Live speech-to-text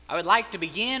I would like to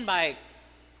begin by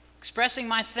expressing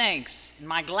my thanks and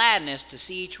my gladness to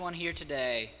see each one here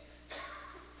today.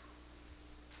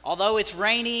 Although it's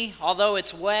rainy, although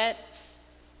it's wet,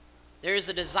 there is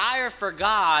a desire for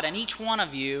God in each one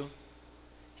of you,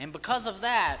 and because of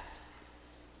that,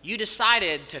 you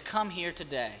decided to come here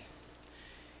today.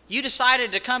 You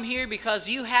decided to come here because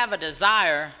you have a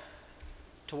desire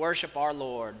to worship our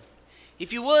Lord.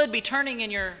 If you would be turning in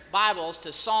your Bibles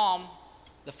to Psalm,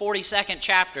 the 42nd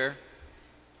chapter,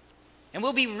 and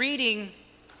we'll be reading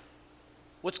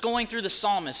what's going through the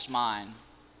psalmist's mind.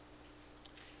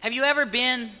 Have you ever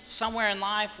been somewhere in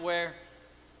life where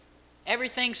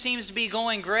everything seems to be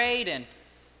going great and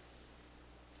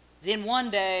then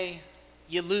one day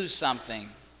you lose something?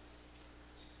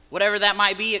 Whatever that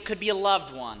might be, it could be a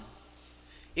loved one.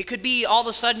 It could be all of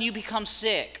a sudden you become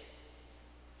sick.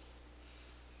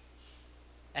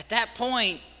 At that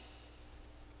point,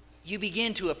 you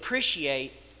begin to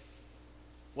appreciate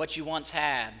what you once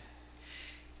had.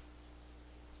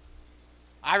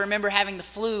 I remember having the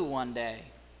flu one day.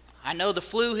 I know the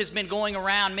flu has been going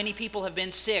around. Many people have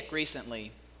been sick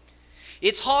recently.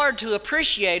 It's hard to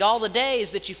appreciate all the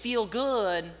days that you feel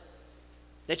good,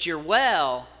 that you're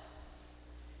well,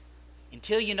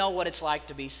 until you know what it's like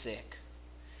to be sick.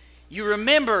 You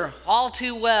remember all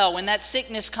too well when that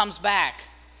sickness comes back,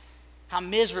 how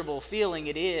miserable feeling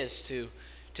it is to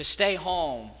stay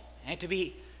home and to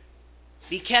be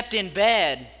kept in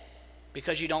bed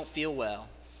because you don't feel well.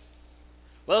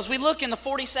 Well, as we look in the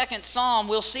 42nd Psalm,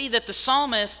 we'll see that the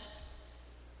psalmist,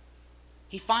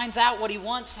 he finds out what he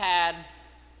once had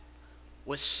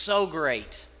was so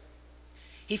great.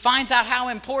 He finds out how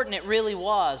important it really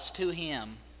was to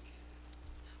him.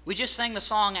 We just sang the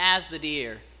song, As the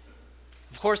Deer.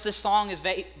 Of course, this song is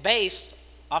based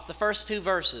off the first two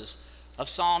verses of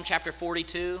Psalm chapter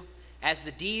 42. As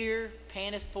the deer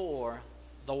panteth for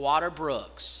the water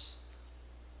brooks,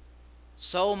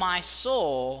 so my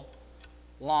soul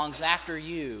longs after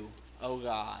you, O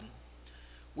God.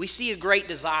 We see a great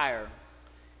desire.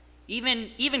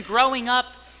 Even growing up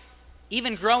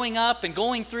and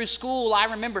going through school, I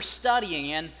remember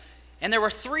studying, and there were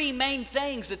three main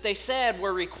things that they said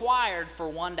were required for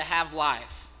one to have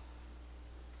life.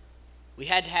 We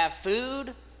had to have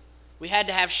food, we had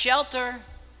to have shelter,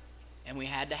 and we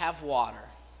had to have water.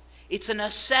 It's a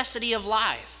necessity of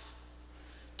life.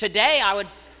 Today,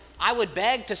 I would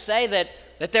beg to say that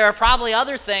there are probably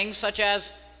other things, such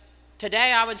as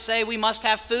today I would say we must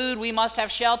have food, we must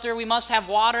have shelter, we must have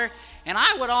water, and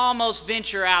I would almost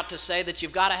venture out to say that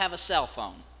you've got to have a cell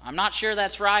phone. I'm not sure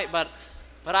that's right, but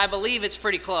I believe it's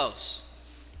pretty close.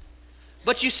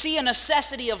 But you see a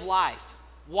necessity of life,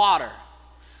 water.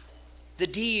 The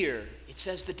deer, it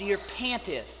says the deer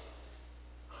panteth.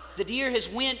 The deer has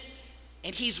went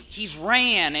and he's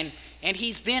ran and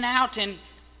he's been out and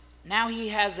now he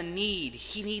has a need.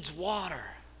 He needs water.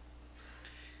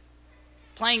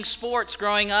 Playing sports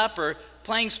growing up or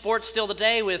playing sports still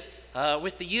today with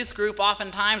the youth group,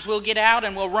 oftentimes we'll get out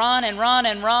and we'll run and run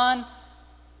and run.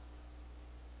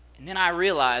 And then I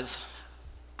realize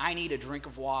I need a drink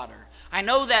of water. I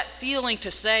know that feeling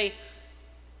to say,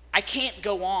 I can't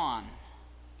go on.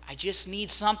 I just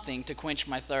need something to quench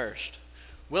my thirst.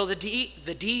 Well, the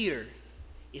deer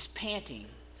is panting.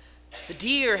 The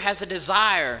deer has a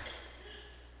desire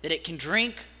that it can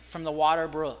drink from the water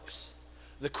brooks,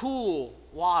 the cool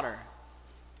water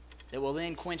that will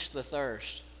then quench the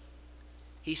thirst.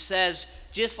 He says,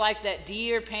 just like that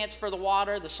deer pants for the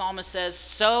water, the psalmist says,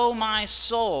 so my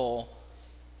soul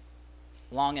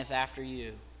longeth after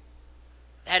you.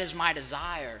 That is my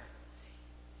desire.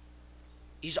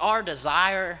 Is our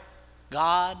desire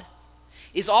God?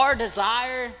 Is our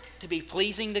desire to be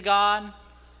pleasing to God?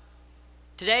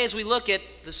 Today, as we look at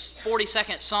the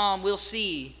 42nd Psalm, we'll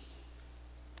see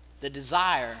the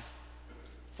desire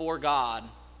for God.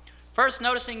 First,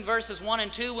 noticing verses 1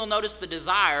 and 2, we'll notice the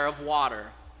desire of water.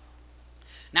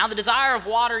 Now, the desire of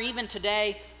water, even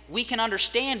today, we can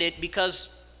understand it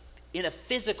because in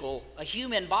a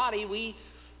human body,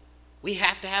 we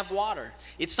have to have water.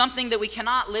 It's something that we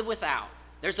cannot live without.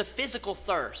 There's a physical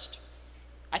thirst.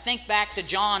 I think back to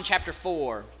John chapter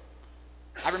 4.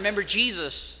 I remember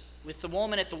Jesus with the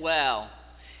woman at the well.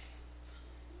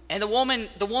 And the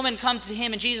woman comes to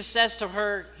him and Jesus says to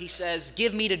her, he says,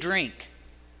 give me to drink.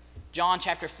 John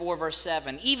chapter 4 verse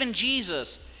 7. Even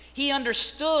Jesus, he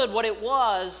understood what it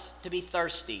was to be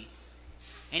thirsty.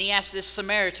 And he asked this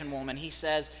Samaritan woman, he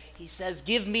says,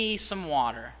 give me some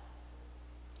water.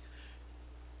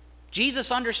 Jesus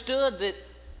understood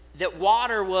that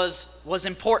water was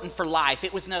important for life.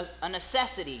 It was a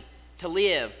necessity to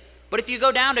live. But if you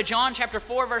go down to John chapter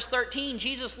 4, verse 13,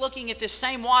 Jesus looking at this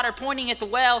same water, pointing at the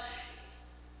well,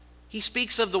 he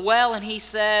speaks of the well and he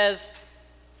says,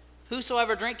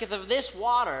 "Whosoever drinketh of this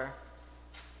water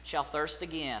shall thirst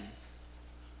again."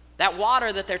 That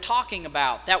water that they're talking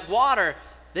about, that water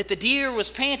that the deer was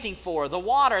panting for, the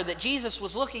water that Jesus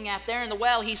was looking at there in the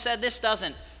well, he said, this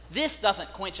doesn't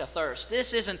quench a thirst.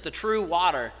 This isn't the true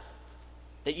water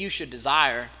that you should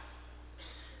desire.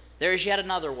 There is yet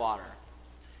another water,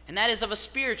 and that is of a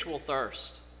spiritual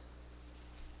thirst.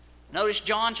 Notice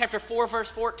John chapter 4, verse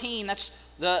 14. That's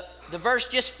the verse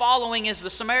just following is the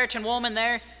Samaritan woman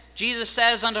there. Jesus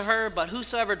says unto her, "But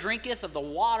whosoever drinketh of the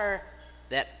water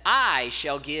that I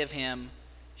shall give him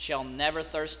shall never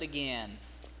thirst again."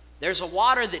 There's a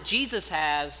water that Jesus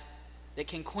has that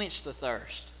can quench the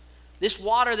thirst. This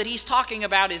water that he's talking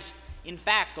about is, in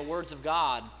fact, the words of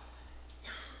God.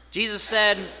 Jesus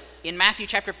said in Matthew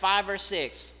chapter 5, verse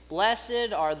 6,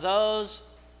 "Blessed are those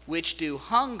which do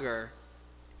hunger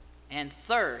and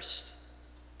thirst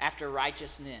after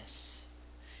righteousness."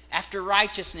 After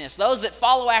righteousness. Those that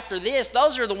follow after this,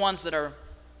 those are the ones that are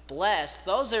blessed.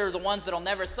 Those are the ones that will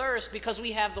never thirst because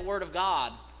we have the Word of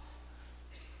God.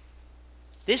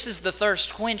 This is the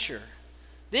thirst quencher.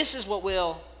 This is what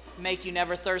will make you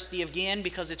never thirsty again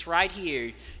because it's right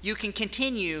here. You can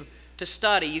continue to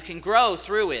study. You can grow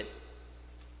through it.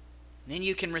 Then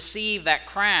you can receive that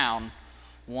crown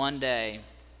one day.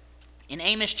 In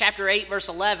Amos chapter 8, verse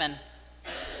 11,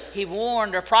 he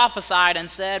warned or prophesied and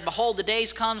said, "Behold, the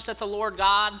days come, saith the Lord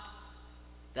God,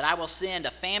 that I will send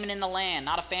a famine in the land,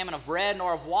 not a famine of bread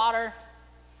nor of water,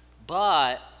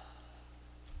 but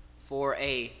for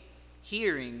a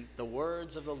hearing the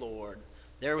words of the Lord."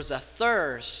 There was a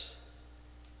thirst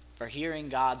for hearing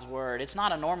God's word. It's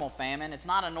not a normal famine. It's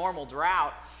not a normal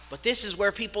drought. But this is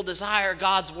where people desire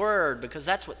God's word because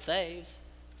that's what saves.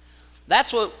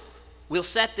 That's what will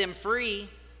set them free.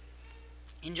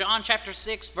 In John chapter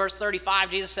 6, verse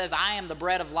 35, Jesus says, "I am the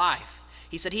bread of life."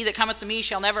 He said, "He that cometh to me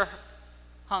shall never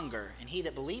hunger, and he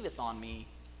that believeth on me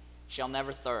shall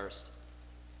never thirst."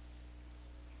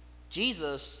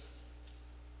 Jesus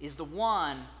is the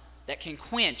one that can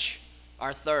quench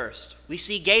our thirst. We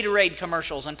see Gatorade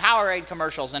commercials and Powerade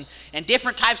commercials and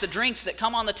different types of drinks that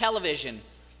come on the television.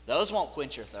 Those won't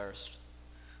quench your thirst.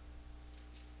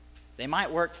 They might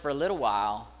work for a little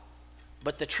while,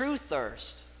 but the true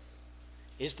thirst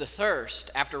is the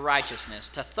thirst after righteousness,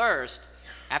 to thirst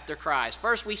after Christ.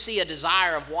 First, we see a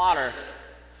desire of water.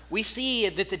 We see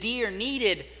that the deer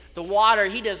needed the water.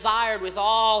 He desired with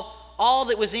all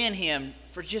that was in him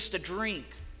for just a drink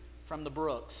from the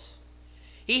brooks.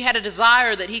 He had a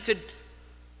desire that he could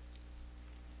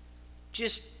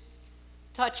just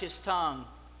touch his tongue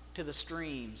to the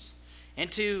streams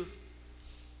and to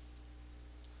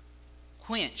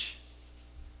quench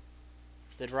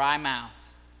the dry mouth.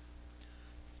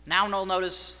 Now we'll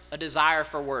notice a desire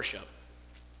for worship.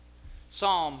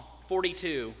 Psalm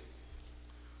 42.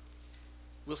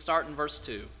 We'll start in verse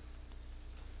 2.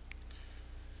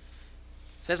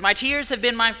 It says, "My tears have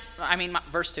been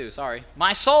verse 2, sorry.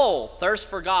 My soul thirsts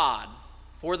for God,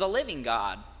 for the living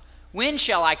God. When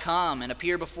shall I come and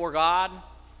appear before God?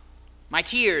 My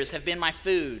tears have been my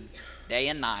food day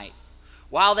and night,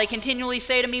 while they continually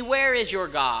say to me, where is your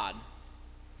God?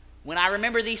 When I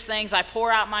remember these things, I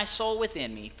pour out my soul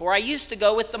within me. For I used to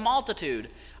go with the multitude.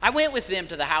 I went with them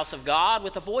to the house of God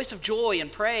with a voice of joy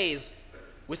and praise,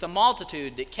 with a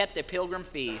multitude that kept a pilgrim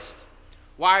feast.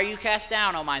 Why are you cast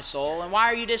down, O my soul, and why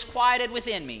are you disquieted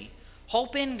within me?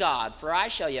 Hope in God, for I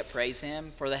shall yet praise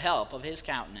him for the help of his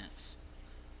countenance.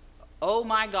 O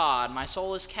my God, my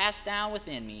soul is cast down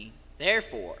within me.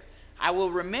 Therefore, I will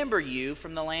remember you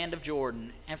from the land of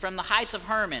Jordan, and from the heights of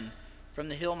Hermon, from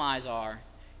the hill Mizar.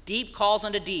 Deep calls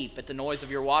unto deep at the noise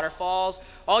of your waterfalls.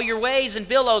 All your waves and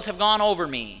billows have gone over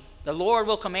me. The Lord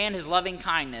will command his loving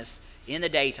kindness in the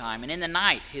daytime, and in the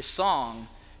night his song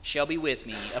shall be with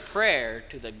me, a prayer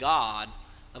to the God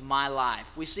of my life.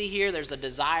 We see here there's a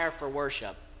desire for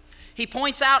worship. He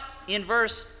points out in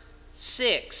verse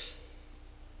 6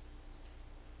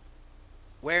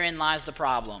 wherein lies the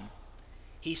problem.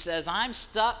 He says, I'm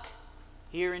stuck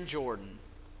here in Jordan.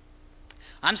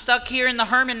 I'm stuck here in the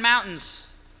Hermon Mountains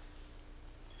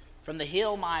from the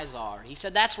hill Mizar. He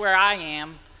said, that's where I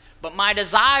am, but my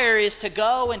desire is to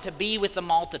go and to be with the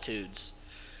multitudes.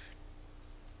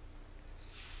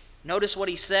 Notice what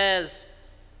he says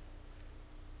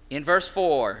in verse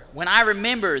 4. When I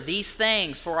remember these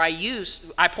things,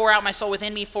 I pour out my soul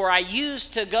within me, for I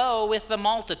used to go with the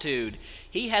multitude.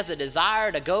 He has a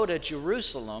desire to go to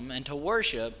Jerusalem and to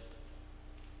worship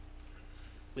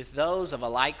with those of a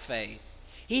like faith.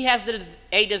 He has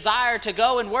a desire to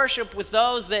go and worship with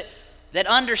those that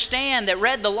understand, that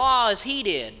read the law as he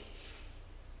did.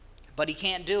 But he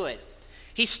can't do it.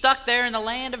 He's stuck there in the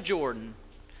land of Jordan.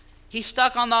 He's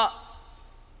stuck on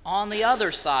the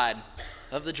other side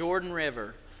of the Jordan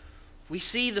River. We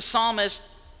see the psalmist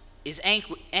is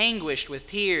anguished with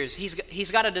tears.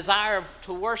 He's got a desire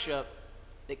to worship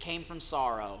that came from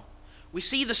sorrow. We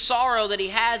see the sorrow that he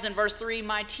has in verse 3.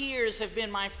 My tears have been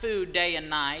my food day and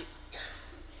night.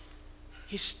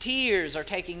 His tears are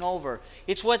taking over.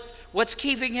 It's what's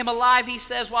keeping him alive, he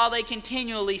says, while they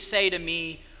continually say to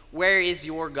me, where is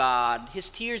your God? His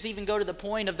tears even go to the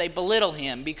point of they belittle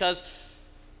him because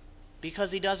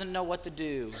he doesn't know what to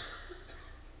do.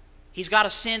 He's got a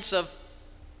sense of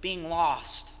being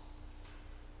lost.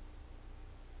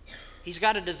 He's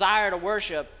got a desire to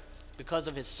worship because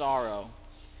of his sorrow.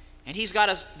 And he's got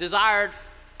a desire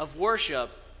of worship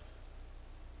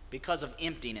because of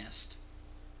emptiness.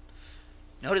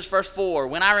 Notice verse 4.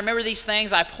 When I remember these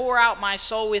things, I pour out my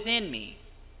soul within me,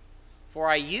 for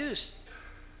I used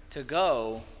to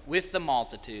go with the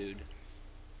multitude.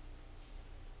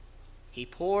 He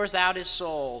pours out his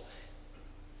soul.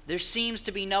 There seems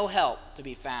to be no help to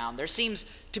be found. There seems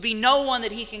to be no one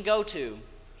that he can go to.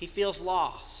 He feels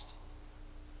lost.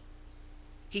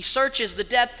 He searches the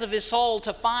depths of his soul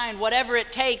to find whatever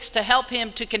it takes to help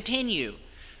him to continue,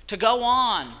 to go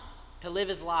on, to live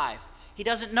his life. He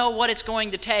doesn't know what it's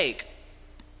going to take.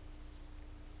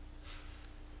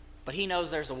 But he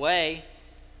knows there's a way.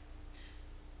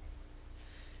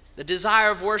 The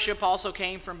desire of worship also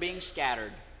came from being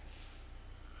scattered.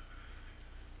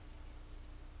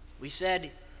 We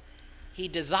said he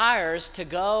desires to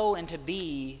go and to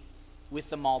be with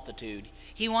the multitude.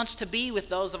 He wants to be with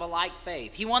those of a like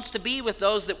faith. He wants to be with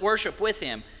those that worship with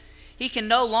him. He can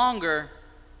no longer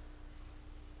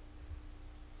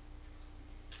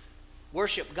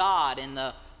worship God in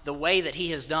the way that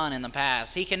he has done in the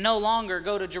past. He can no longer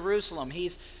go to Jerusalem.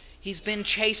 He's been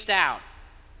chased out.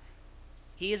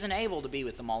 He isn't able to be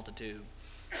with the multitude.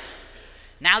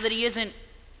 Now that he isn't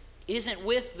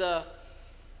with the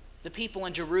people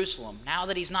in Jerusalem, now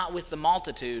that he's not with the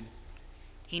multitude,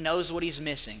 he knows what he's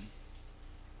missing.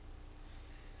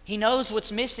 He knows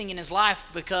what's missing in his life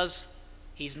because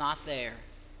he's not there.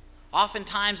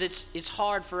 Oftentimes it's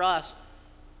hard for us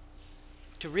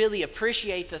to really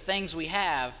appreciate the things we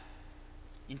have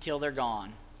until they're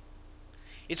gone.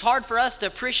 It's hard for us to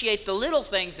appreciate the little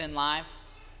things in life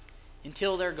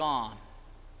until they're gone.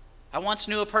 I once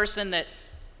knew a person that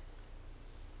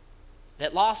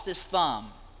lost his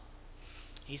thumb.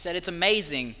 He said, it's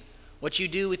amazing what you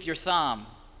do with your thumb,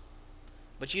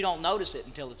 but you don't notice it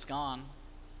until it's gone.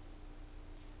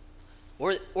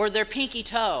 Or their pinky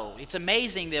toe. It's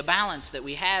amazing the balance that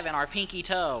we have in our pinky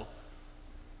toe,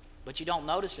 but you don't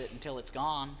notice it until it's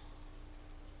gone.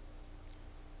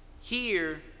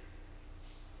 Here,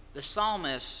 the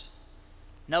psalmist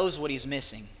knows what he's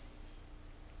missing.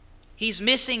 He's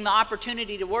missing the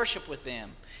opportunity to worship with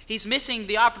them. He's missing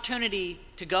the opportunity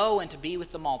to go and to be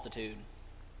with the multitude.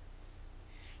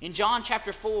 In John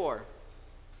chapter 4,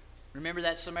 remember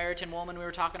that Samaritan woman we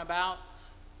were talking about?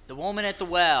 The woman at the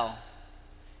well.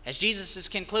 As Jesus is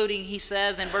concluding, he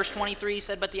says in verse 23, he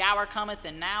said, but the hour cometh,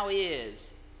 and now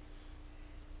is,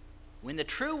 when the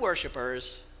true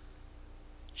worshipers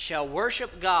shall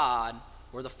worship God,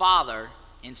 or the Father,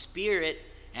 in spirit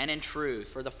and in truth.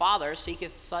 For the Father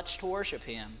seeketh such to worship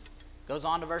him. Goes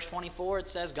on to verse 24, it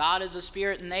says, God is a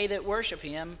spirit, and they that worship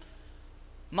him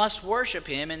must worship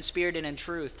him in spirit and in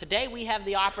truth. Today we have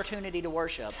the opportunity to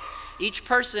worship. Each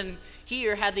person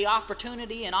here had the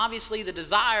opportunity and obviously the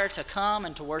desire to come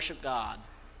and to worship God.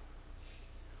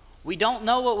 We don't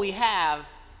know what we have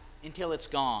until it's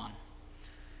gone.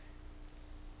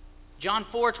 John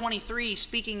 4:23,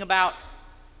 speaking about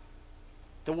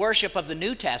the worship of the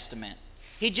New Testament,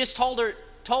 he just told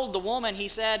the woman, he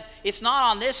said, it's not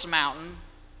on this mountain.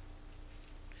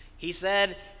 He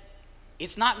said,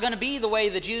 it's not going to be the way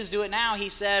the Jews do it now. He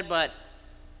said, but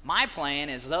my plan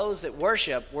is those that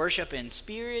worship in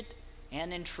spirit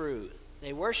and in truth.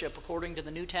 They worship according to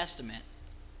the New Testament,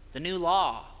 the new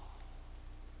law.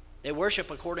 They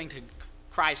worship according to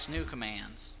Christ's new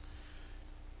commands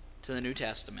to the New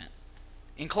Testament.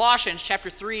 In Colossians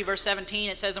chapter 3, verse 17,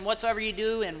 it says, and whatsoever you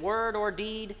do in word or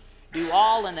deed, do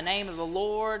all in the name of the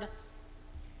Lord,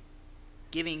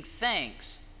 giving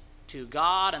thanks to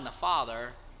God and the Father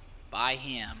by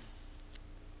him.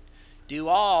 Do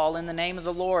all in the name of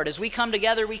the Lord. As we come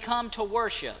together, we come to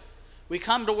worship. We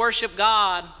come to worship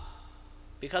God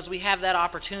because we have that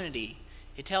opportunity.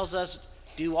 It tells us,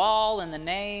 do all in the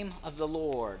name of the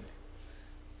Lord.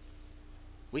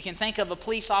 We can think of a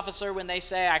police officer when they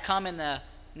say, I come in the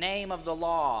name of the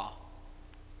law.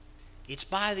 It's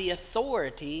by the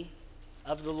authority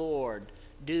of the Lord.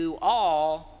 Do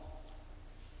all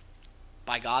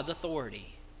by God's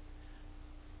authority,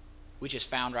 which is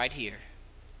found right here.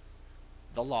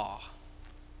 The law.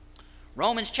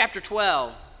 Romans chapter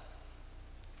 12.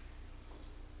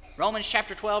 Romans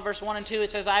chapter 12, verse 1 and 2,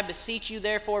 it says, I beseech you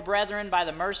therefore, brethren, by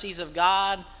the mercies of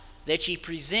God, that ye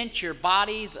present your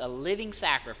bodies a living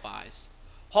sacrifice,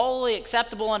 wholly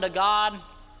acceptable unto God,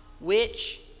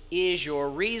 which is your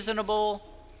reasonable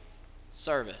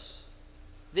service.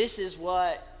 This is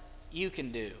what you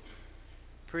can do.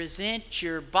 Present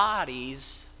your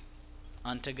bodies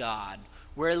unto God.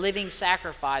 We're a living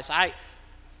sacrifice. I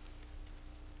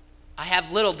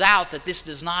have little doubt that this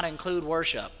does not include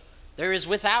worship. There is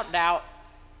without doubt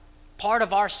part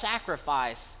of our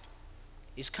sacrifice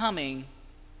is coming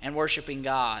and worshiping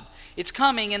God. It's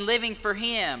coming and living for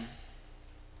Him.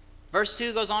 Verse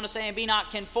 2 goes on to say, and be not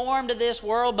conformed to this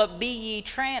world, but be ye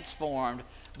transformed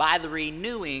by the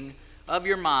renewing of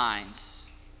your minds,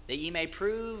 that ye may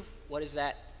prove what is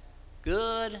that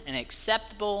good and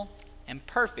acceptable and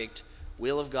perfect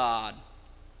will of God.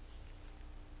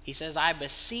 He says, I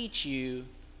beseech you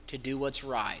to do what's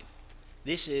right.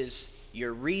 This is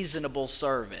your reasonable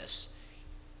service.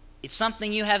 It's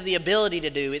something you have the ability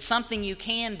to do. It's something you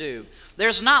can do.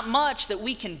 There's not much that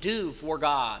we can do for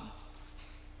God.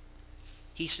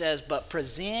 He says, but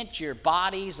present your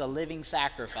bodies a living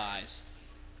sacrifice.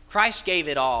 Christ gave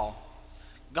it all.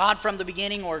 God from the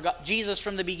beginning, or Jesus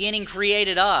from the beginning,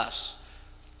 created us.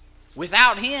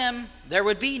 Without Him, there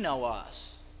would be no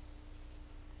us.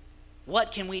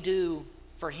 What can we do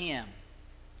for Him?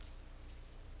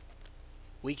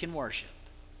 We can worship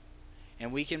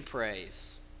and we can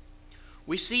praise.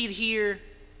 We see here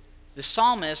the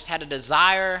psalmist had a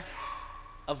desire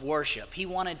of worship. He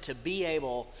wanted to be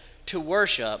able to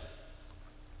worship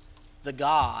the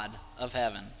God of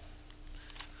heaven.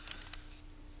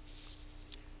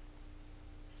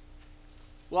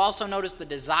 We'll also notice the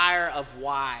desire of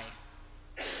why.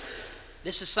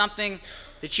 This is something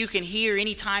that you can hear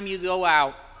anytime you go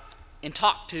out and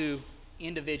talk to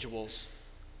individuals.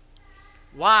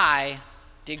 Why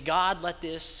did God let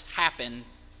this happen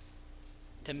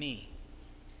to me?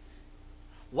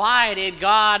 Why did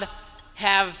God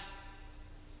have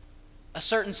a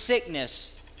certain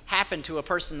sickness happen to a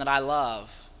person that I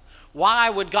love? Why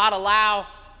would God allow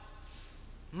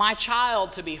my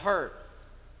child to be hurt?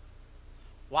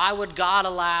 Why would God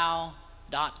allow ...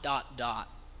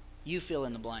 You fill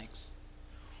in the blanks.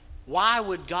 Why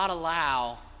would God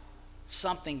allow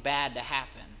something bad to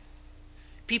happen?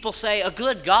 People say a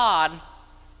good God,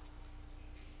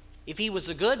 if He was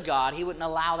a good God, He wouldn't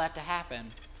allow that to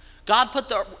happen. God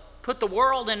put the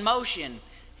world in motion,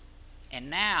 and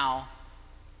now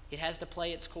it has to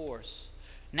play its course.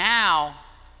 Now,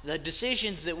 the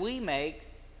decisions that we make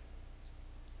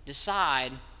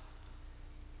decide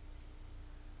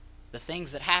the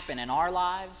things that happen in our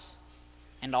lives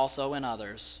and also in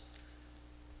others.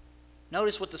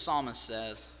 Notice what the psalmist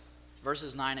says,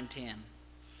 verses 9 and 10.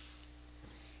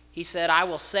 He said, I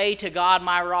will say to God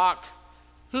my rock,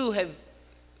 why have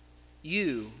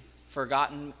you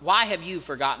forgotten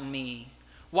me?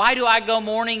 Why do I go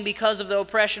mourning because of the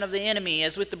oppression of the enemy?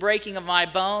 As with the breaking of my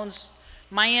bones,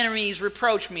 my enemies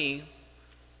reproach me,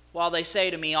 while they say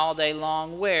to me all day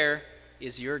long, where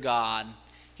is your God?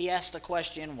 He asked the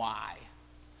question, why?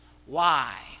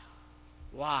 Why?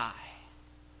 Why?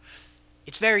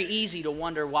 It's very easy to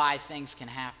wonder why things can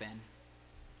happen.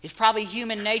 It's probably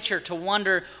human nature to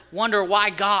wonder why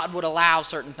God would allow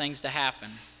certain things to happen.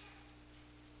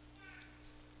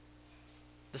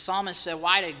 The psalmist said,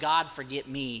 why did God forget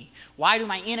me? Why do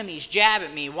my enemies jab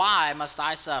at me? Why must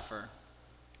I suffer?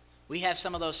 We have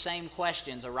some of those same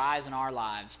questions arise in our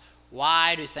lives.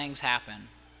 Why do things happen?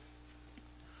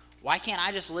 Why can't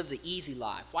I just live the easy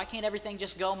life? Why can't everything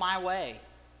just go my way?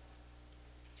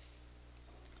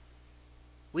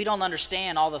 We don't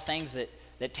understand all the things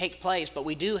that take place, but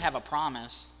we do have a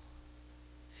promise.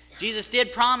 Jesus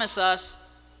did promise us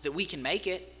that we can make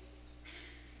it.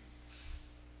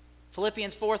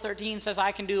 Philippians 4:13 says,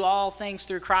 I can do all things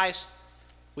through Christ,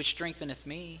 which strengtheneth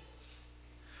me.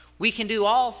 We can do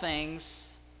all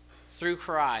things through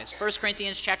Christ. 1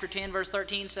 Corinthians chapter 10, verse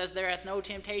 13 says, there hath no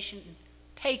temptation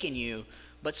taken you,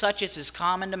 but such as is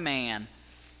common to man.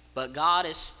 But God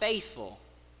is faithful.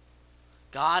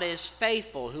 God is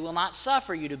faithful, who will not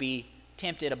suffer you to be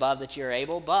tempted above that you are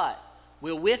able, but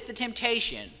will with the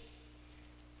temptation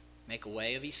make a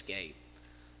way of escape.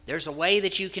 There's a way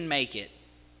that you can make it.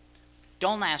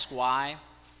 Don't ask why.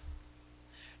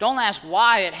 Don't ask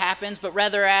why it happens, but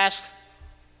rather ask,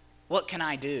 what can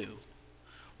I do?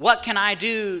 What can I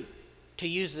do to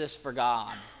use this for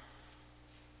God?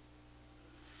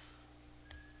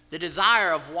 The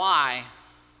desire of why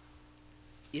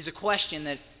is a question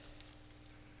that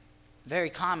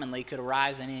very commonly could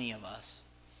arise in any of us.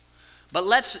 But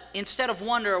let's, instead of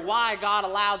wonder why God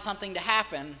allowed something to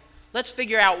happen, let's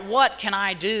figure out what can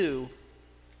I do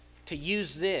to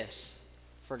use this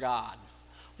for God?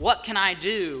 What can I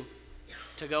do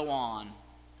to go on?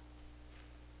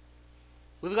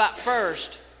 We've got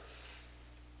first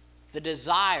the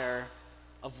desire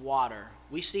of water.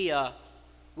 We see a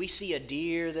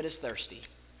deer that is thirsty.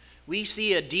 We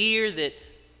see a deer that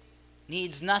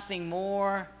needs nothing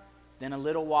more than a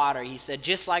little water. He said,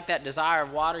 just like that desire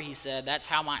of water, he said, that's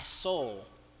how my soul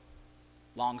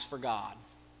longs for God.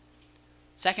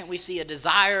 Second, we see a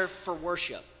desire for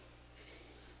worship.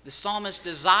 The psalmist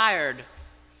desired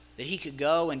that he could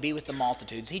go and be with the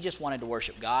multitudes. He just wanted to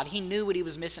worship God. He knew what he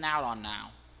was missing out on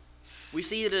now. We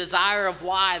see the desire of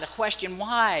why, the question,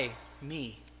 why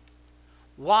me?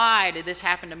 Why did this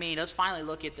happen to me? Let's finally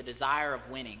look at the desire of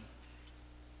winning.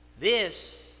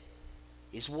 This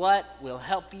is what will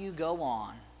help you go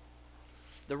on.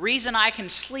 The reason I can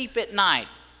sleep at night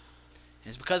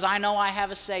is because I know I have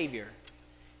a Savior,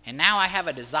 and now I have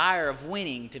a desire of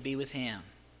winning to be with Him.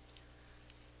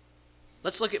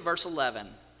 Let's look at verse 11.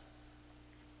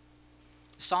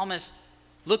 The psalmist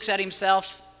looks at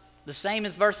himself the same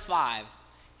as verse 5.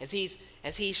 As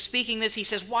he's speaking this, he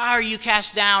says, "Why are you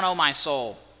cast down, O my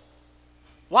soul?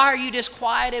 Why are you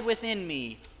disquieted within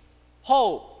me?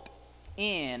 Hope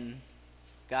in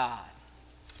God."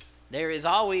 There is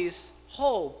always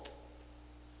hope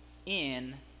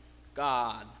in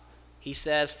God. He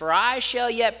says, "For I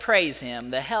shall yet praise him,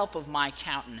 the help of my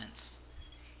countenance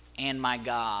and my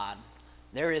God."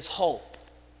 There is hope.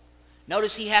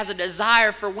 Notice he has a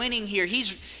desire for winning here.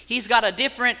 He's got a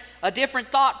different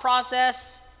thought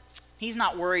process. He's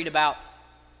not worried about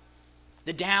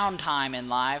the downtime in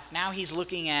life. Now he's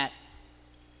looking at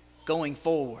going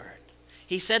forward.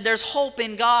 He said there's hope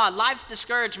in God. Life's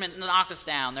discouragement knock us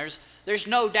down. There's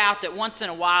no doubt that once in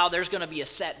a while there's going to be a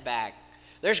setback.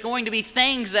 There's going to be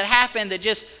things that happen that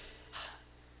just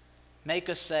make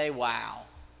us say, wow.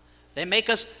 They make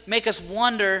us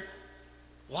wonder,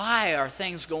 why are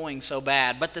things going so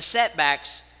bad? But the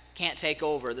setbacks can't take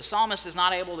over. The psalmist is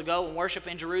not able to go and worship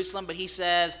in Jerusalem, but he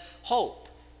says, hope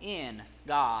in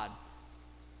God.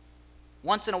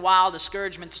 Once in a while,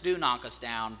 discouragements do knock us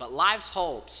down, but life's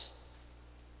hopes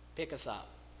pick us up.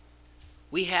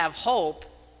 We have hope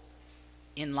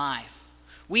in life.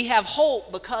 We have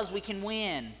hope because we can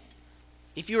win.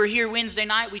 If you were here Wednesday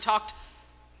night, we talked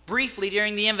briefly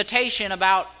during the invitation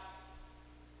about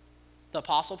the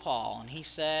Apostle Paul, and he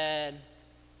said,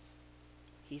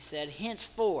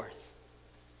 henceforth,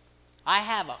 I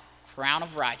have a crown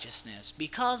of righteousness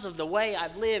because of the way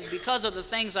I've lived, because of the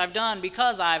things I've done,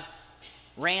 because I've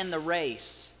ran the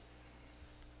race.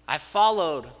 I've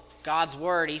followed God's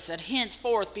word. He said,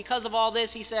 henceforth, because of all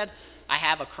this, he said, I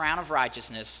have a crown of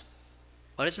righteousness.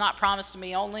 But it's not promised to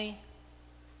me only.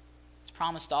 It's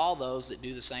promised to all those that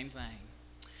do the same thing.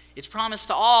 It's promised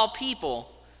to all people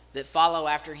that follow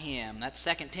after him. That's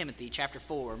 2 Timothy chapter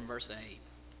 4 and verse 8.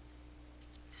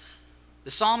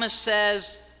 The psalmist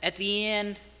says at the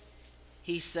end,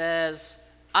 he says,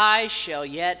 I shall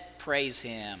yet praise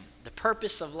him. The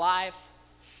purpose of life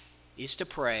is to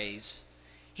praise.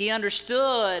 He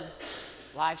understood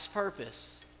life's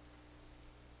purpose.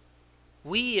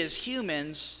 We as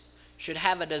humans should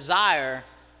have a desire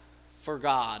for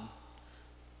God.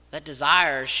 That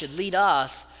desire should lead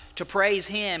us to praise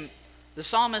him. The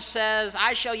psalmist says,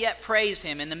 I shall yet praise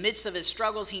him. In the midst of his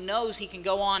struggles, he knows he can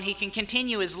go on. He can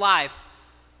continue his life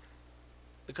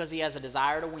because he has a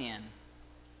desire to win.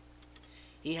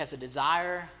 He has a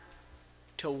desire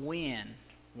to win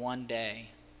one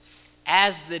day.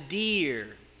 As the deer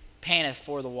panteth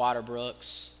for the water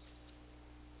brooks,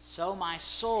 so my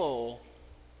soul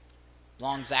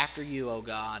longs after you, O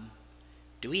God.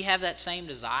 Do we have that same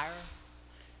desire?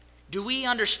 Do we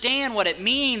understand what it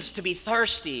means to be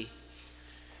thirsty?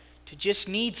 To just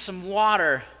need some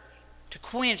water to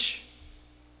quench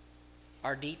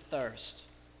our deep thirst?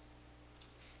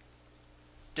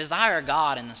 Desire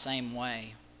God in the same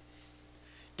way.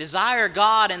 Desire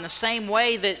God in the same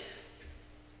way that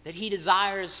he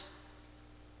desires,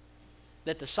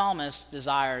 that the psalmist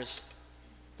desires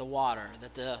the water,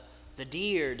 that the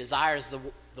deer desires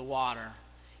the water.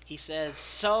 He says,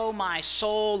 so my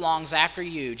soul longs after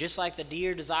you. Just like the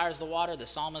deer desires the water, the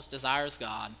psalmist desires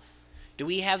God. Do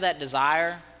we have that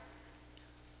desire?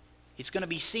 It's going to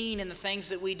be seen in the things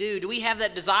that we do. Do we have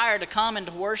that desire to come and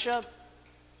to worship?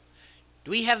 Do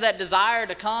we have that desire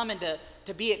to come and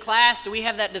to be at class? Do we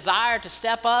have that desire to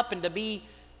step up and to be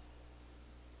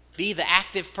the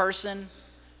active person,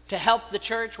 to help the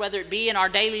church, whether it be in our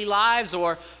daily lives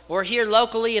or here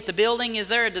locally at the building? Is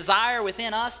there a desire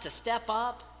within us to step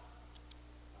up?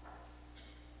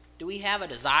 Do we have a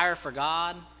desire for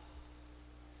God?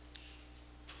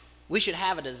 We should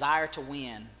have a desire to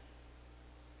win.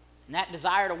 And that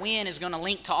desire to win is going to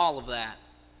link to all of that.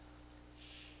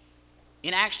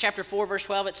 In Acts chapter 4, verse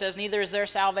 12, it says, "Neither is there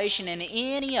salvation in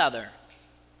any other,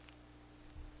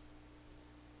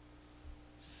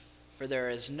 for there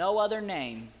is no other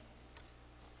name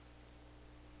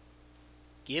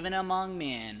given among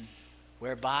men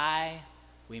whereby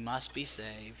we must be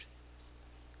saved."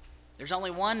 There's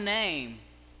only one name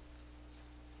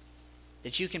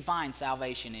that you can find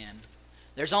salvation in.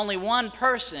 There's only one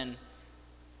person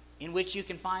in which you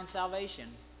can find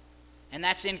salvation, and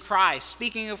that's in Christ.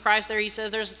 Speaking of Christ there, he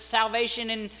says there's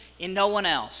salvation in no one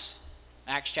else.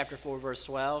 Acts chapter 4, verse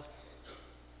 12.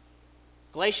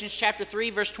 Galatians chapter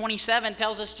 3, verse 27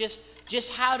 tells us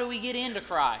just how do we get into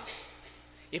Christ.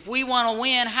 If we want to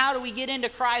win, how do we get into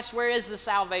Christ? Where is the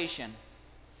salvation?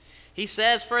 He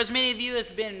says, "For as many of you as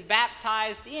have been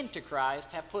baptized into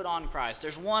Christ have put on Christ."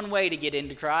 There's one way to get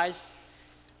into Christ.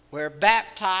 We're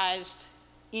baptized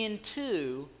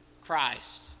into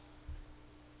Christ.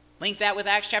 Link that with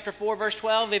Acts chapter 4, verse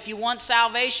 12. If you want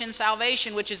salvation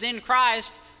which is in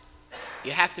Christ,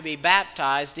 you have to be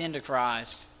baptized into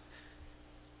Christ.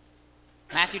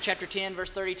 Matthew chapter 10,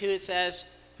 verse 32, it says,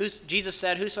 Jesus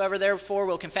said, "Whosoever therefore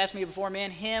will confess me before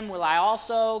men, him will I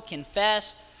also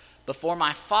confess before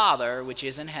my Father which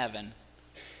is in heaven."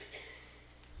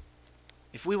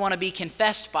 If we want to be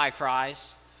confessed by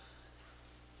Christ,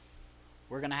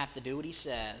 we're going to have to do what he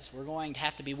says. We're going to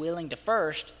have to be willing to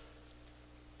first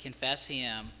confess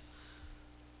him.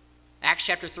 Acts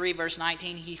chapter 3, verse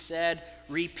 19, he said,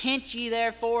 "Repent ye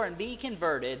therefore and be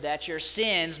converted, that your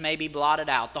sins may be blotted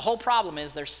out." The whole problem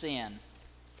is there's sin.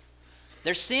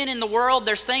 There's sin in the world.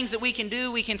 There's things that we can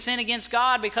do. We can sin against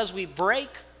God because we break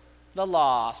the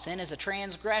law. Sin is a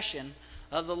transgression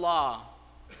of the law.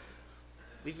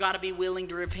 We've got to be willing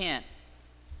to repent.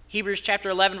 Hebrews chapter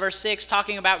 11, verse 6,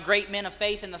 talking about great men of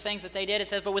faith and the things that they did, it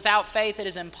says, "But without faith it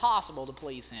is impossible to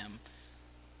please him."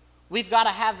 We've got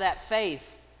to have that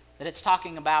faith that it's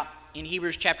talking about in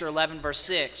Hebrews chapter 11, verse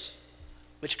 6,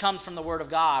 which comes from the Word of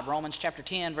God. Romans chapter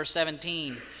 10, verse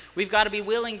 17. We've got to be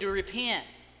willing to repent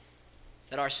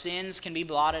that our sins can be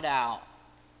blotted out.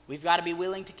 We've got to be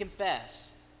willing to confess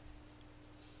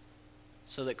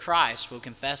so that Christ will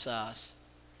confess us.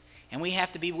 And we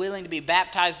have to be willing to be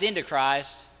baptized into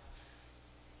Christ,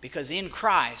 because in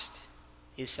Christ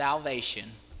is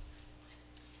salvation.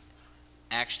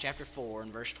 Acts chapter 4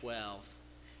 and verse 12.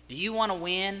 Do you want to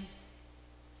win?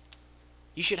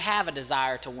 You should have a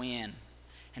desire to win.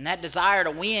 And that desire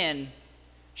to win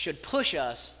should push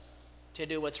us to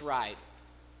do what's right.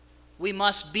 We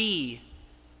must be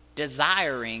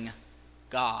desiring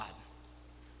God.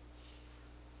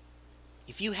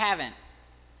 If you haven't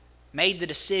made the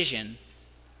decision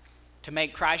to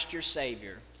make Christ your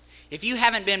Savior, if you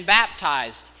haven't been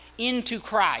baptized into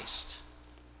Christ,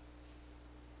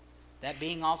 that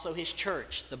being also his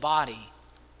church, the body,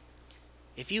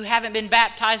 if you haven't been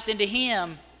baptized into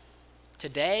him,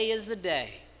 today is the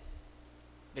day,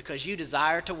 because you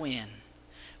desire to win,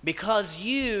 because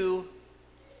you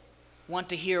want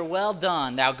to hear, "Well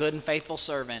done, thou good and faithful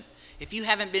servant." If you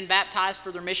haven't been baptized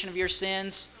for the remission of your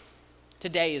sins,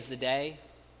 today is the day.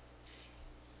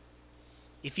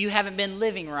 If you haven't been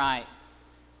living right,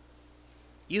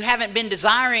 you haven't been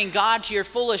desiring God to your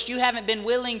fullest, you haven't been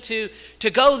willing to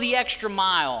go the extra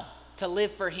mile to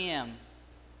live for him,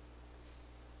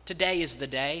 today is the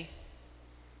day.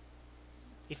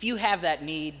 If you have that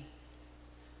need,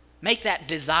 make that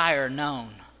desire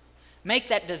known. Make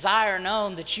that desire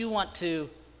known that you want to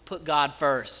put God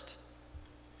first,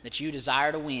 that you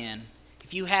desire to win.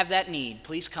 If you have that need,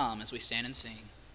 please come as we stand and sing.